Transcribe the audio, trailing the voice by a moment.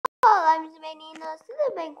Olá, meus meninos,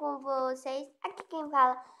 tudo bem com vocês? Aqui quem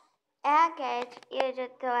fala é a Kat e hoje eu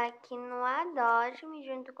tô aqui no Adot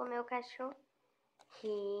junto com meu cachorrinho.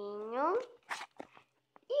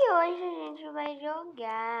 E hoje a gente vai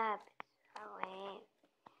jogar, pessoal,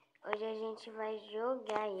 Hoje a gente vai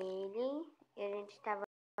jogar ele e a gente tava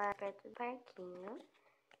perto do parquinho.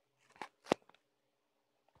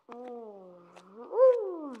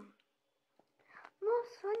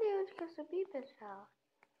 Nossa, olha onde que eu subi, pessoal.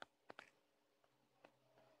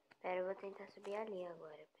 Pera, eu vou tentar subir ali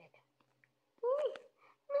agora, pera. Ui,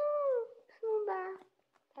 não, isso não dá.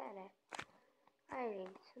 Pera. Ai,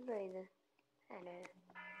 gente, sou doida. Pera.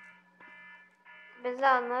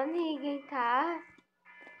 Pessoal, não liguem, tá?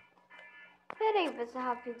 Pera aí, pessoal,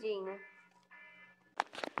 rapidinho.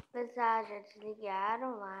 Pessoal, já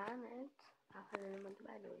desligaram lá, né? Tá fazendo muito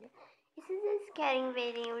barulho. E se vocês querem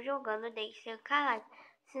verem eu jogando, deixe seu canal.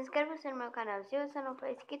 Se inscreva-se no meu canal se você não for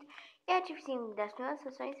inscrito. E ative o sininho das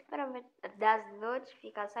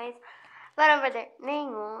notificações para não perder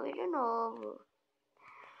nenhum vídeo novo.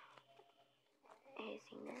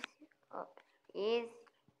 Esse, né? Ó, esse.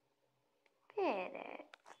 Pera.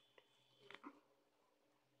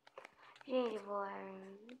 Gente, vou...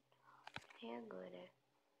 E agora?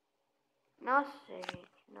 Nossa,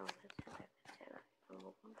 gente. Não, cancelar. Eu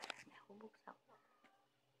vou comprar minha Roblox.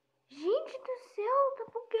 Gente do céu, tá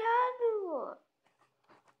bugado.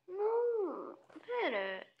 Não,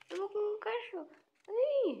 pera. Eu vou com um cachorro.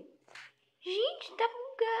 Aí. Gente, tá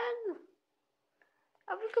bugado.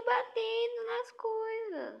 Eu fico batendo nas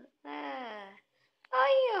coisas.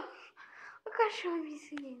 Aí, ó. O cachorro me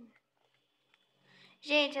seguindo.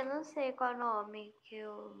 Gente, eu não sei qual nome que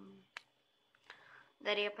eu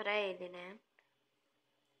daria pra ele, né?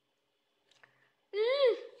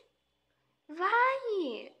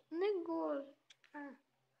 Vai! Negócio.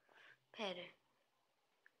 Pera.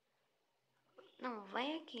 Não,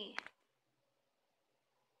 vai aqui.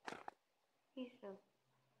 Isso.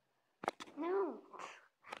 Não.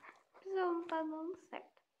 Não tá dando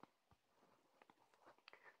certo.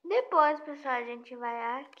 Depois, pessoal, a gente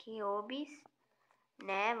vai aqui, obbys,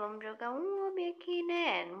 né? Vamos jogar um obby aqui,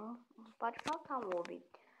 né? Não pode faltar um obby.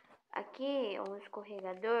 Aqui é um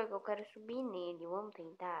escorregador que eu quero subir nele. Vamos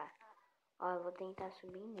tentar? Ó, eu vou tentar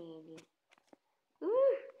subir nele.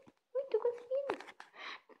 Tô conseguindo.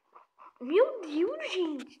 Meu Deus,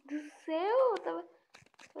 gente do céu. Eu tava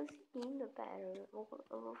conseguindo. Pera, eu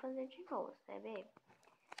vou fazer de novo, sabe?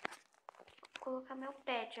 Vou colocar meu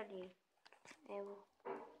pet ali.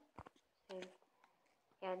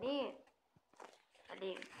 É ali?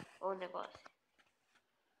 Ali, o negócio.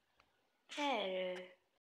 Pera.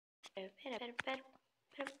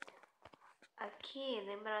 Aqui,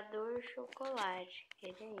 lembrador chocolate.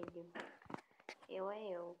 Ele é ele. Eu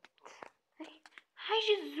é eu. Ai,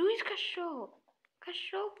 Jesus, cachorro.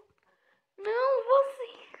 Cachorro. Não,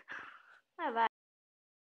 você. Vai.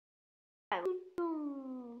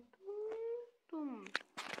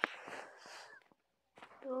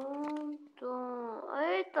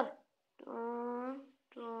 Eita.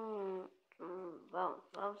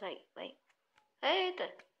 Vamos aí, vai.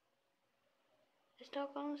 Eita. Estou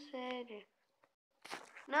com sede.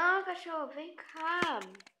 Não, cachorro, vem cá.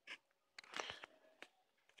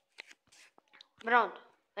 Pronto,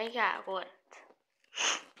 vem cá agora.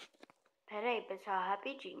 Pera aí, pessoal,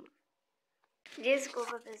 rapidinho.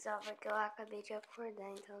 Desculpa, pessoal, porque eu acabei de acordar,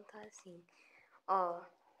 então tá assim. Ó,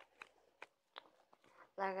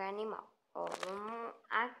 largar animal. Ó, vamos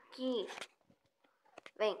aqui.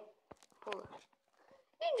 Vem, pula.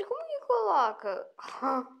 Gente, como que coloca?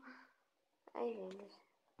 Ai, gente,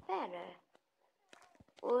 pera.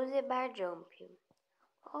 Use bar jump.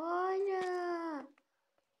 Olha.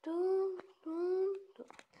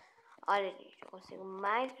 Olha, gente, eu consigo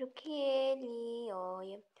mais do que ele.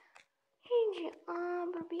 Olha. Gente,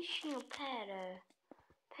 pro bichinho. Pera,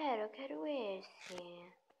 eu quero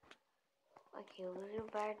esse. Aqui, use o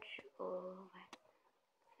bar de...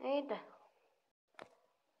 Eita.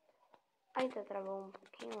 Eita, travou um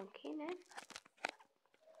pouquinho aqui, né?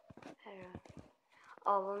 Pera.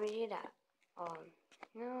 Ó, vamos girar. Ó,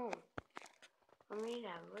 não. Vamos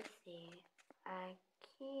girar você.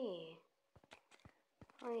 Aqui.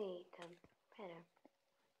 Eita, pera.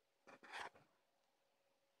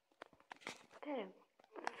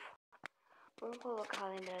 Vamos colocar o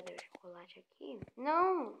lembrador de chocolate aqui.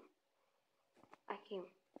 Não! Aqui,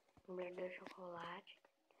 lembrador de chocolate.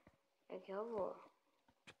 Aqui eu vou.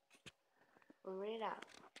 Vamos virar.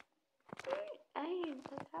 Ai,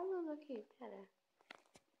 tá travando aqui, pera.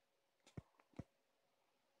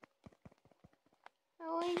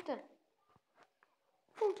 Eita.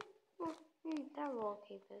 Travou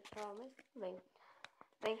aqui, pessoal, mas tudo bem.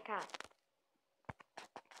 Vem cá.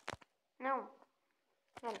 Não.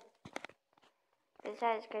 Pera.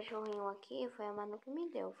 Pessoal, esse cachorrinho aqui foi a Manu que me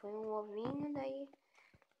deu. Foi um ovinho, daí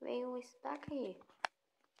veio isso daqui.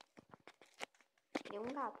 Queria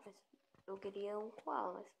um gato, mas eu queria um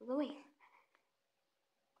qual, mas tudo bem.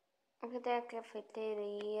 Aqui tem a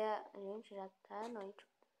cafeteria. Gente, já tá à noite.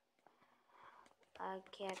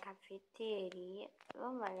 Aqui é a cafeteria.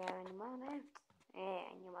 Vamos largar o animal, né?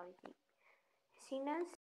 É, animalzinho. Ensina.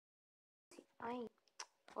 Ai,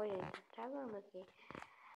 olha, tá travando aqui.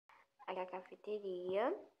 Aqui é a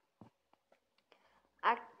cafeteria.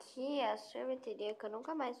 Aqui é a sorveteria, que eu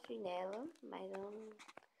nunca mais fui nela. Mas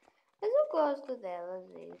eu gosto dela às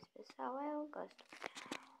vezes, pessoal. Eu gosto.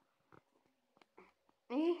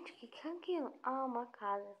 Gente, o que é aquilo? Ah, uma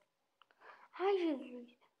casa. Ai,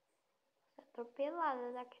 Jesus.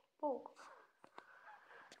 Atropelada daqui a pouco.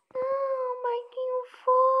 Não, o Marquinho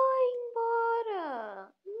foi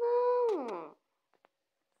embora. Não.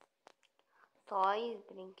 Toys,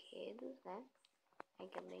 brinquedos, né? É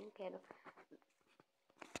que eu nem quero.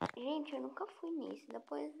 Gente, eu nunca fui nisso.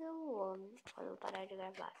 Depois eu amo quando eu parar de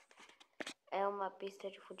gravar. É uma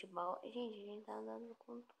pista de futebol. Gente, a gente tá andando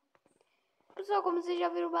com... Pessoal, como vocês já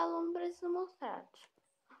viram o balão, não precisa mostrar.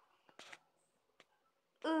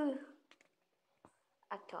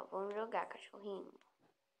 Aqui, ó. Vamos jogar, cachorrinho.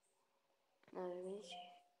 Não,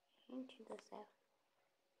 gente do céu.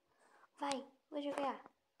 Vai, vou jogar.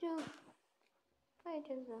 Vai,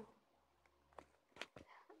 Jesus.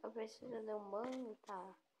 Eu preciso de um banho,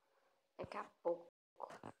 tá? Daqui a pouco.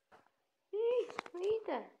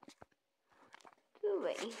 Eita. Tudo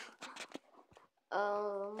bem.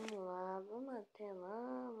 Vamos lá, vamos até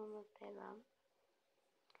lá.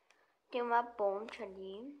 Tem uma ponte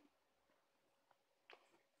ali.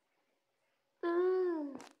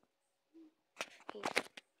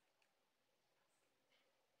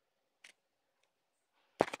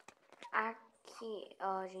 Aqui,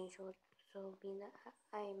 ó, gente, eu tô subindo.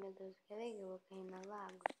 Ai, meu Deus, que legal, eu vou cair na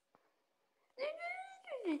lago.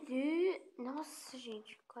 Nossa,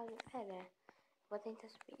 gente, quase. Pera, vou tentar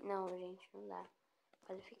subir. Não, gente, não dá.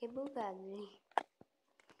 Quase fiquei bugado ali.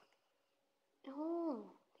 Oh,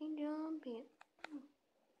 tem jump.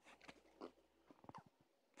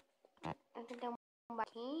 Aqui tem um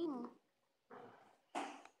barquinho.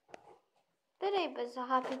 Pera aí, pessoal,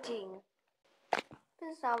 rapidinho.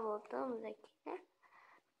 Pessoal, voltamos aqui, né?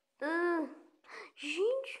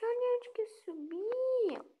 Gente, olha onde que eu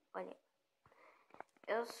subi. Olha,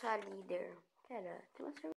 eu sou a líder. Pera, tem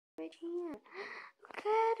uma sorvetinha. Eu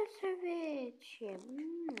quero sorvete.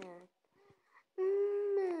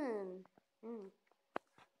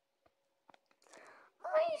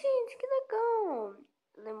 Ai, gente, que legal.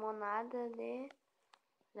 Limonada de...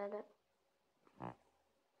 Nada.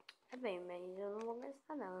 Tá bem, mas eu não vou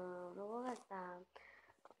gastar, não. Não vou gastar.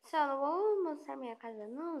 Só não vou mostrar minha casa,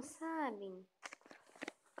 não, sabe?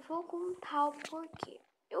 Eu vou contar o porquê.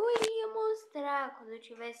 Eu iria mostrar quando eu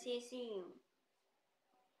tivesse esse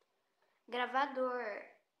gravador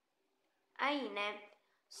aí, né?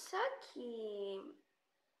 Só que...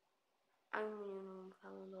 Ai, o menino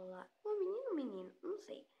falando lá. Menino, não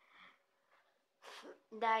sei.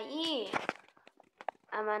 Daí,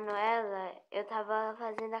 a Manuela, eu tava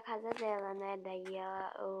fazendo a casa dela, né? Daí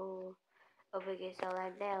eu peguei o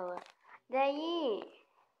celular dela. Daí,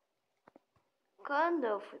 quando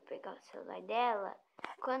eu fui pegar o celular dela,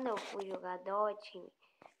 quando eu fui jogar Adot,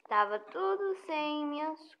 tava tudo sem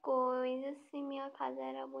minhas coisas e minha casa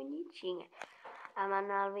era bonitinha. A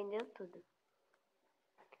Manuela vendeu tudo.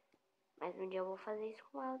 Mas um dia eu vou fazer isso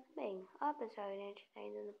com ela também. Ó, pessoal, a gente tá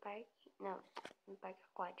indo no parque. Não, no parque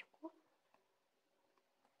aquático.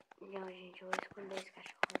 Não, gente, eu vou esconder esse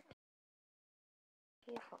cachorro aqui.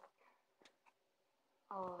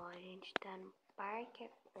 Ó, a gente tá no parque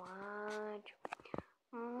aquático.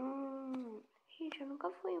 Gente, eu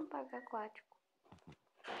nunca fui em um parque aquático.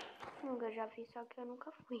 Nunca, já fiz, só que eu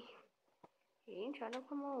nunca fui. Gente, olha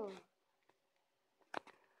como...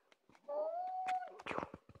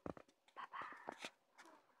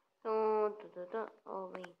 Oh,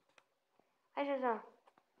 vem. Ai, Jesus.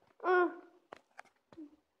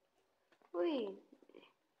 Ui.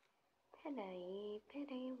 Peraí,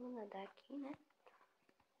 eu vou nadar aqui, né?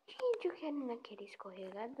 Gente, eu quero ir naquele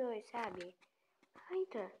escorregador, sabe? Ai,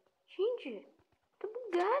 tá. Gente, tô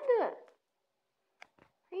bugada.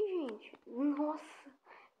 Ai, gente. Nossa.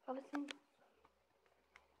 Tava assim...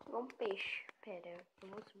 Igual um peixe. Pera,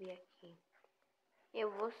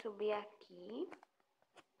 eu vou subir aqui.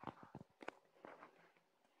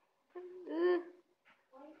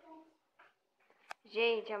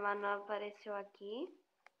 Gente, a Manu apareceu aqui.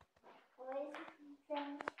 Oi,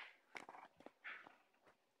 gente.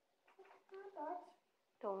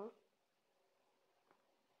 Tom.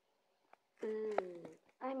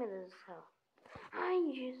 Ai, meu Deus do céu.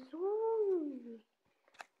 Ai, Jesus.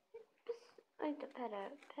 Eita,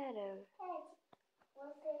 pera. Ed,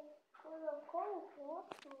 você colocou o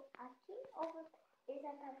rosto aqui ou ele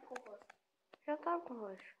já tá com o rosto? Já tá com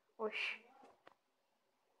roxo. Oxi.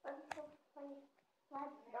 Quando você foi no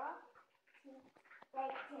Adot, a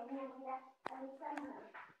menina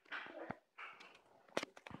Apresentando.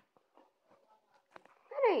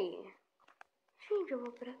 Peraí. Gente, eu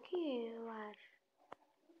vou por aqui, eu acho.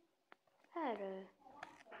 Pera.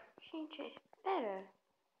 Gente, pera.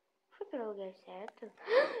 Fui pelo lugar certo?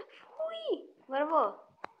 Fui! Agora eu vou.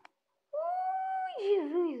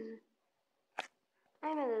 Jesus!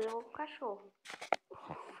 Ai, meu Deus, eu vou pro cachorro.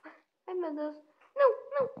 Ai, meu Deus. Não!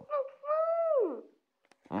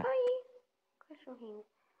 Caí. Cachorrinho.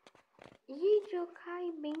 Gente, eu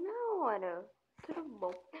caí bem na hora. Tudo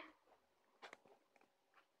bom.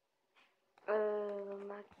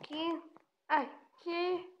 Aqui.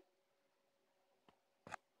 Aqui.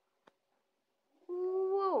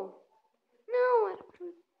 Uou. Não, era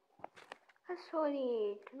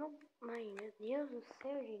cachorrito. Não. Ai, meu Deus do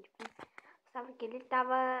céu, gente. Sabe que ele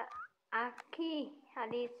tava aqui,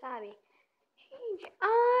 ali, sabe? Gente,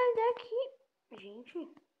 daqui.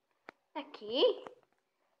 Gente, daqui?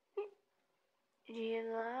 De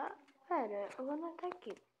lá. Pera, eu vou nadar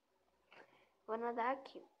aqui. Vou nadar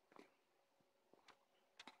aqui.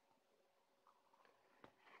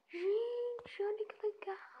 Gente, olha que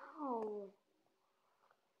legal.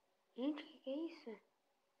 Gente, que é isso?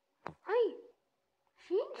 Ai,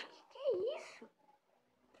 gente, que é isso?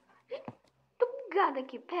 Gente, tô bugada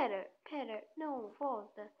aqui. Pera. Não,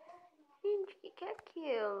 volta. Gente, que é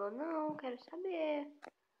aquilo? Não, quero saber.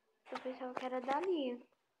 Eu pensava que era dali.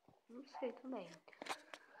 Não sei também.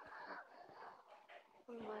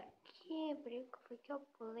 Vamos aqui, porque eu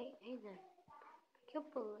pulei. Ainda. Porque eu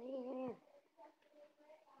pulei, né?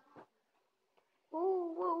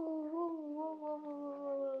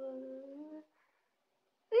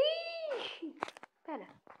 Ixi! Pera.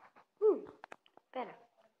 Pera.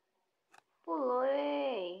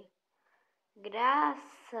 Pulei.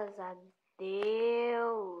 Graças a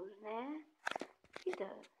Deus, né?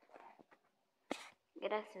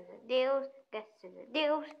 Graças a Deus.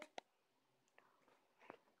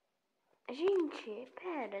 Gente,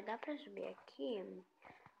 pera, dá pra subir aqui?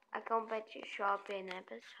 Aqui é um pet shop, né,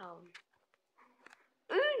 pessoal?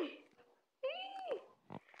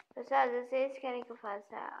 Pessoal, se vocês querem que eu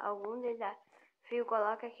faça algum desafio,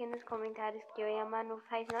 coloca aqui nos comentários que eu e a Manu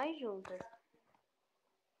faz nós juntas.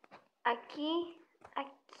 Aqui.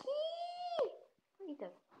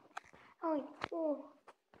 Eita. Ai,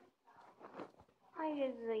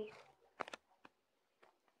 Jesus.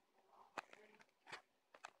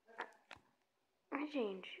 Ai,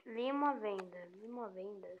 gente, lima a venda.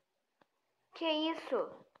 Que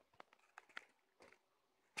isso?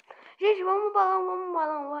 Gente, vamos no balão. Vamos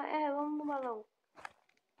no balão.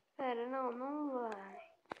 Pera, não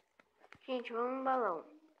vai. Gente, vamos no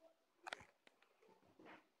balão.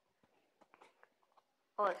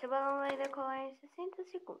 Ó, esse balão vai decolar em 60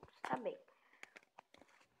 segundos, tá bem.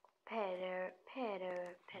 Pera,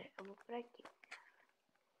 eu vou por aqui.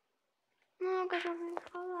 Não, o cachorro vai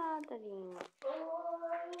falar, tadinho.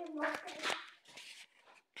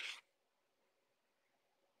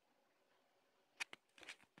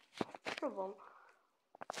 Tá bom.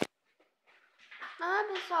 Ah,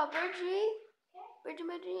 pessoal, perdi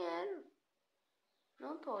meu dinheiro.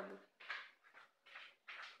 Não todo.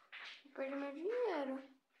 Perdi meu dinheiro.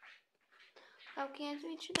 Tá o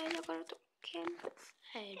 522, agora eu tô com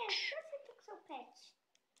 507. Você tá com seu pet?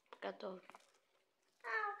 Eu tô.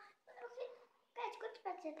 Pet, quantos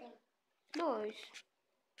pets você tem? 2.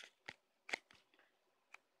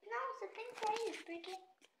 Não, você tem 3, porque...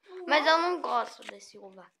 Mas eu não gosto desse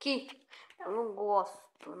ovo aqui. Eu não gosto.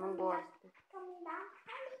 Então me dá.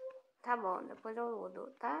 Tá bom, depois eu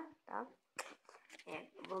dou, tá?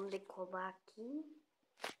 Vamos decolar aqui.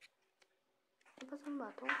 Tô passando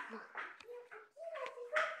batom.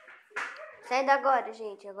 Sai agora,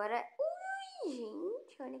 gente. Agora... Ui,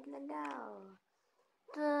 gente, olha que legal.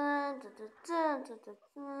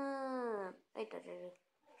 Eita, gente.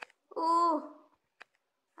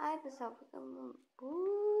 Ai, pessoal, ficamos...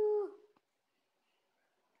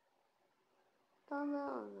 Tá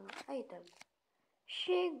dando. Eita.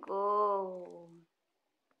 Chegou.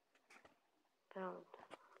 Pronto.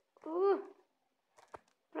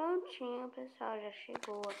 Prontinho, pessoal. Já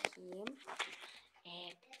chegou aqui.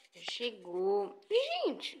 Já chegou.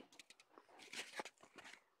 Gente,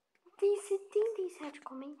 tem 77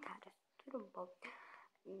 comentários. Tudo bom.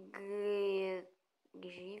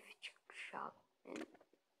 Gift shop.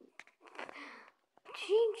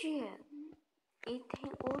 Gente, e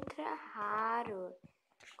tem ultra raro.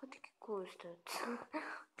 Quanto que custa?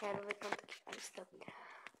 Quero ver quanto que custa.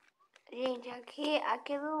 Gente, aqui,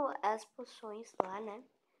 as poções lá, né?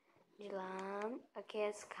 De lá, aqui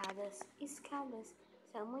as escadas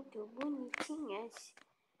são muito bonitinhas.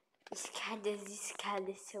 Escadas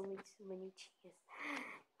são muito bonitinhas.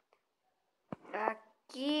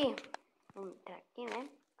 Aqui, vamos entrar aqui, né?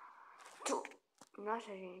 Nossa,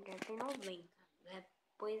 gente, já tem 90.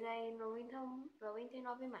 Depois aí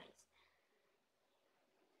 99 mais.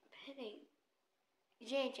 Peraí.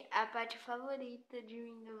 Gente, a parte favorita de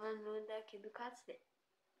mim do Manu daqui do castelo.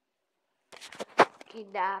 Que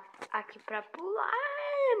dá aqui pra pular.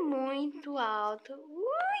 É muito alto.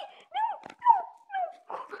 Ui, não.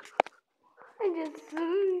 Ai,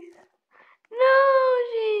 Jesus. Não,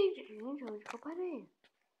 gente. Gente, onde que eu parei?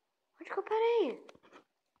 Onde que eu parei?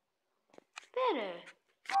 Pera.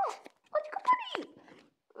 Onde que eu parei?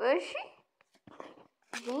 Oxi.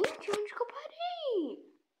 Gente, onde que eu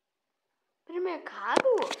parei? Supermercado?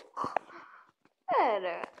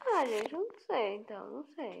 Pera. Ah, gente, eu não sei, então. Não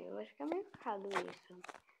sei. Eu acho que é mercado isso.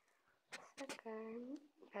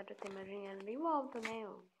 Quero ter meu dinheiro de volta, né?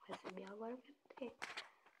 Eu recebi agora, eu quero ter.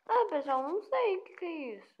 Ah, pessoal, não sei o que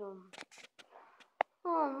é isso.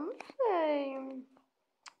 Ah, não sei.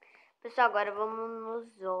 Pessoal, agora vamos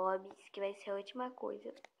nos obbys, que vai ser a última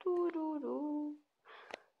coisa. Tururu.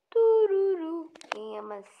 Tururu. Quem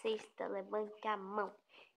ama cesta, levante a mão.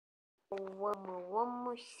 Eu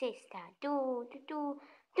amo cesta. Tu.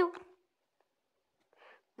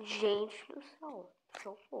 Gente do céu,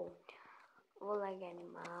 socorro. Vou largar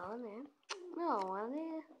animal, né? Não,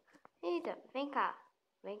 ali... Eita, vem cá.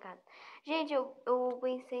 Gente, eu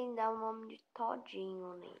pensei em dar o nome de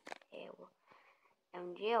Todinho, né?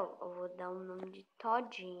 Um dia eu vou dar o nome de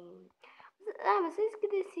Todinho. Ah, vocês que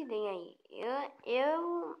decidem aí.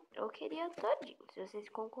 Eu queria Todinho. Se vocês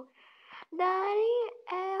concordarem,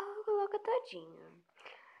 eu coloco Todinho.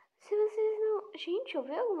 Se vocês não... Gente, eu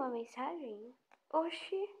vi alguma mensagem?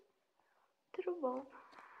 Oxi, tudo bom.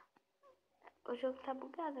 O jogo tá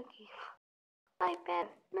bugado aqui. Ai,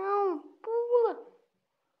 pera. Não, pula.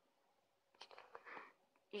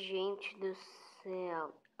 Gente do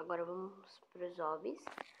céu. Agora vamos pros obbys.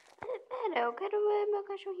 Pera, eu quero ver meu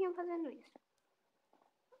cachorrinho fazendo isso.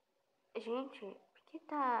 Gente, por que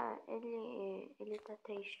tá... Ele tá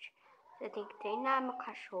triste. Você tem que treinar meu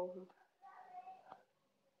cachorro.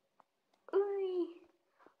 Ui.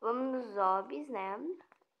 Vamos nos obbys, né?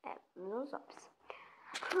 Nos obbys.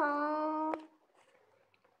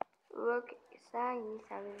 Look, sabe?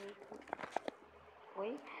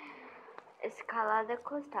 Oi? Escalada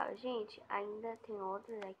costal. Gente, ainda tem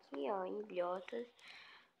outros aqui, ó, ilhotas.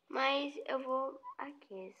 Mas eu vou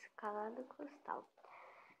aqui, escalada costal.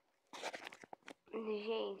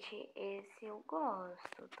 Gente, esse eu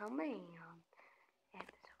gosto também, ó.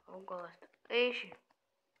 Pessoal, eu gosto. Ixi,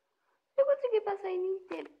 eu consegui passar ele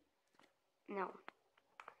inteiro. Não.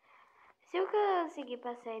 Se eu conseguir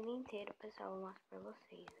passar ele inteiro, pessoal, eu mostro pra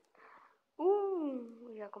vocês.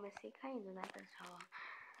 Já comecei caindo, né, pessoal?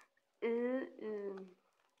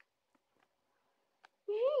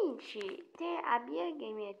 Gente, tem a Bia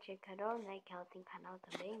Game e a Tia Carol, né, que ela tem canal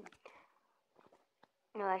também.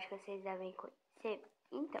 Eu acho que vocês devem conhecer.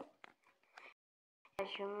 Então,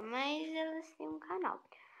 mas elas têm um canal.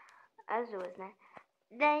 As duas, né?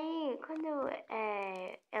 Daí, quando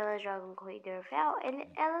elas jogam corrida real,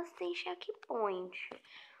 elas têm checkpoint.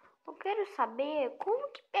 Eu quero saber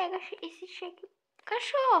como que pega esse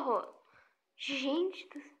cachorro. Gente,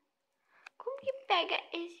 como que pega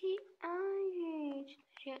esse... Ai,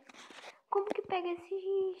 gente. Como que pega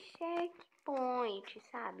esse checkpoint,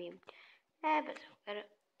 sabe? Pessoal, quero...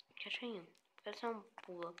 Cachorrinho, quero só um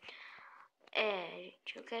pulo.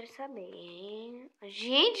 Gente, eu quero saber.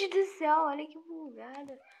 Gente do céu, olha que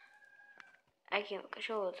bugada. Aqui, o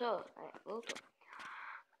cachorro voltou? Voltou.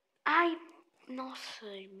 Ai, nossa,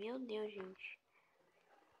 meu Deus, gente.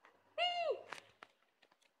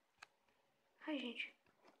 Ai, gente.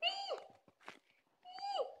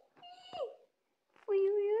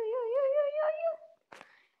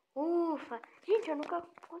 Ufa. Gente, eu nunca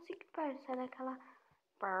consegui passar daquela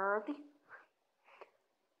parte.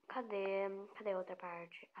 Cadê a outra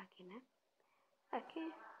parte? Aqui, né?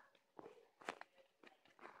 Aqui.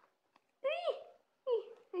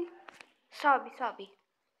 Sobe.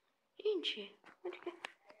 Gente, onde que é?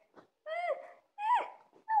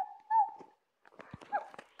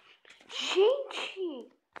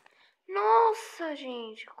 Gente! Nossa,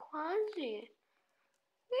 gente, quase.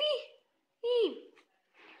 Ih.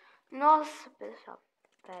 Nossa, pessoal.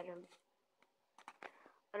 Pera.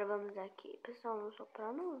 Agora vamos aqui. Pessoal, não sou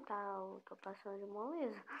pra não, tá? Eu tô passando de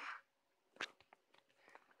moleza.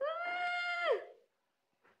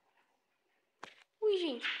 Ui,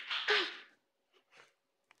 gente.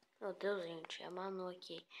 Meu Deus, gente. É a Manu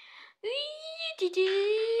aqui.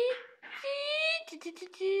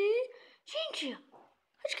 Gente,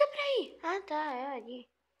 onde que é pra ir? Ah, tá. É ali.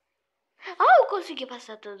 Ah, eu consegui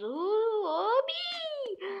passar tudo. Obi!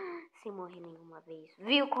 Sem morrer nenhuma vez.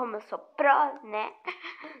 Viu como eu sou pró, né?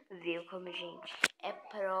 Viu como, gente? É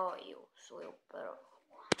pró. Eu sou pró.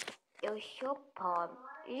 Eu sou pobre.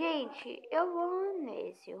 Gente, eu vou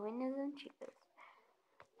nesse. Ruínas antigas.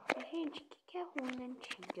 Gente, o que é ruína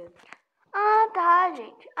antiga? Ah, tá,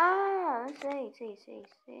 gente. Ah, sei.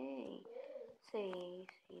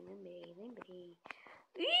 Lembrei.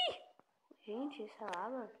 Ih! Gente, essa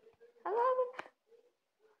lava. A lava.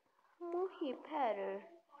 Morri, pera.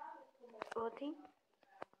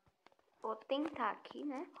 Vou tentar aqui,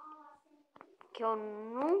 né? Que eu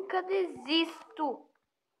nunca desisto.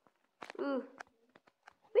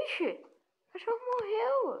 Vixe, o cachorro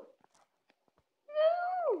morreu.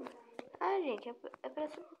 Não. Ah, gente, é pra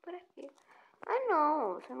subir por aqui. Ah,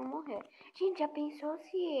 não, você não morreu. Gente, já pensou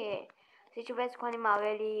se tivesse com o animal e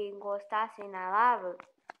ele encostasse na lava?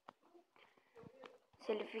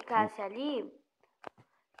 Se ele ficasse ali,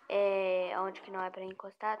 onde que não é pra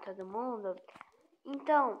encostar todo mundo?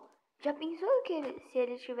 Então, já pensou se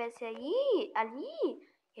ele estivesse ali, e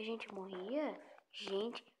a gente morria?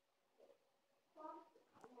 Gente,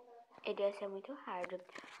 ele ia ser muito hard.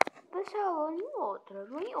 Pessoal, ou em outra.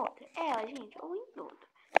 Gente, ou em outra.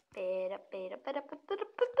 Pera.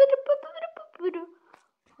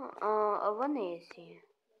 Eu vou nesse.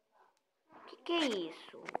 Que é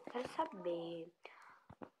isso? Quero saber.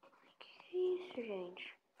 Que é isso,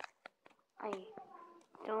 gente? Aí.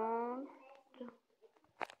 Então...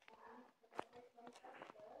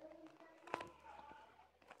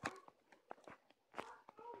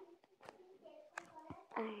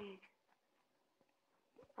 Ai.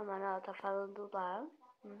 A Manuela tá falando lá.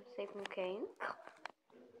 Não sei com quem.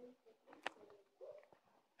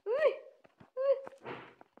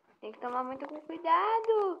 Tem que tomar muito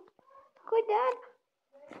cuidado. Cuidado.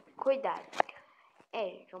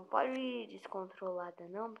 Gente, não pode descontrolada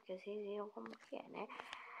não, porque vocês viram como que é, né?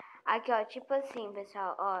 Aqui, ó, tipo assim,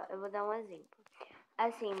 pessoal, ó, eu vou dar um exemplo.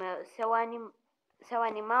 Assim, seu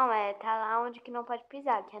animal tá lá onde que não pode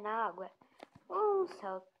pisar, que é na água.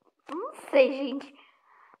 Céu, não sei, gente.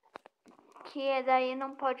 Que daí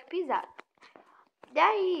não pode pisar.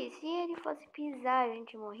 Daí, se ele fosse pisar e a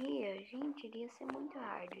gente morria, gente, iria ser muito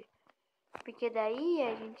hard. Porque daí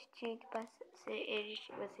a gente tinha que passar,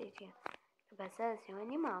 você tinha que passar sem um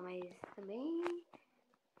animal, mas também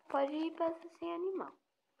pode passar sem animal.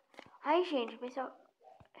 Ai, gente, pessoal,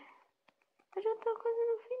 eu já tô quase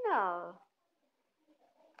no final.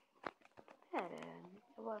 Pera,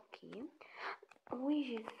 eu vou aqui. Ui,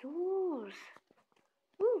 Jesus!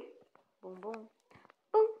 Bum.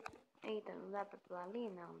 Eita, não dá pra pular ali?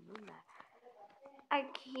 Não dá.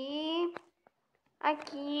 Aqui.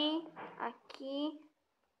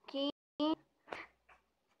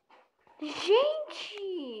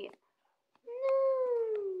 Gente!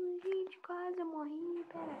 Não, gente, quase eu morri.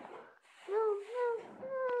 Pera. Não.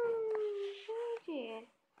 Gente,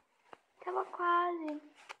 tava quase.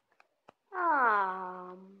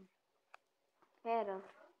 Ah. Pera.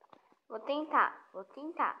 Vou tentar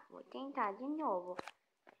de novo.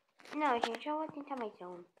 Não, gente, eu vou tentar mais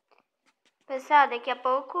um. Pessoal, daqui a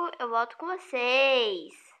pouco eu volto com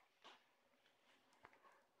vocês.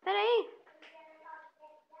 Peraí.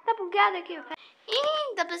 Tá bugado aqui.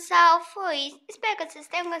 Então, pessoal, foi isso. Espero que vocês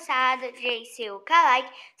tenham gostado. Deixe seu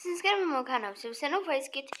like. Se inscreva no meu canal se você não for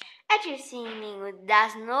inscrito. Ative o sininho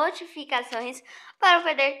das notificações para não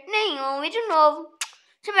perder nenhum vídeo novo.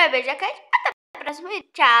 Chama a Kat. Até o próximo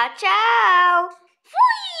vídeo. Tchau.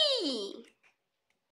 Fui!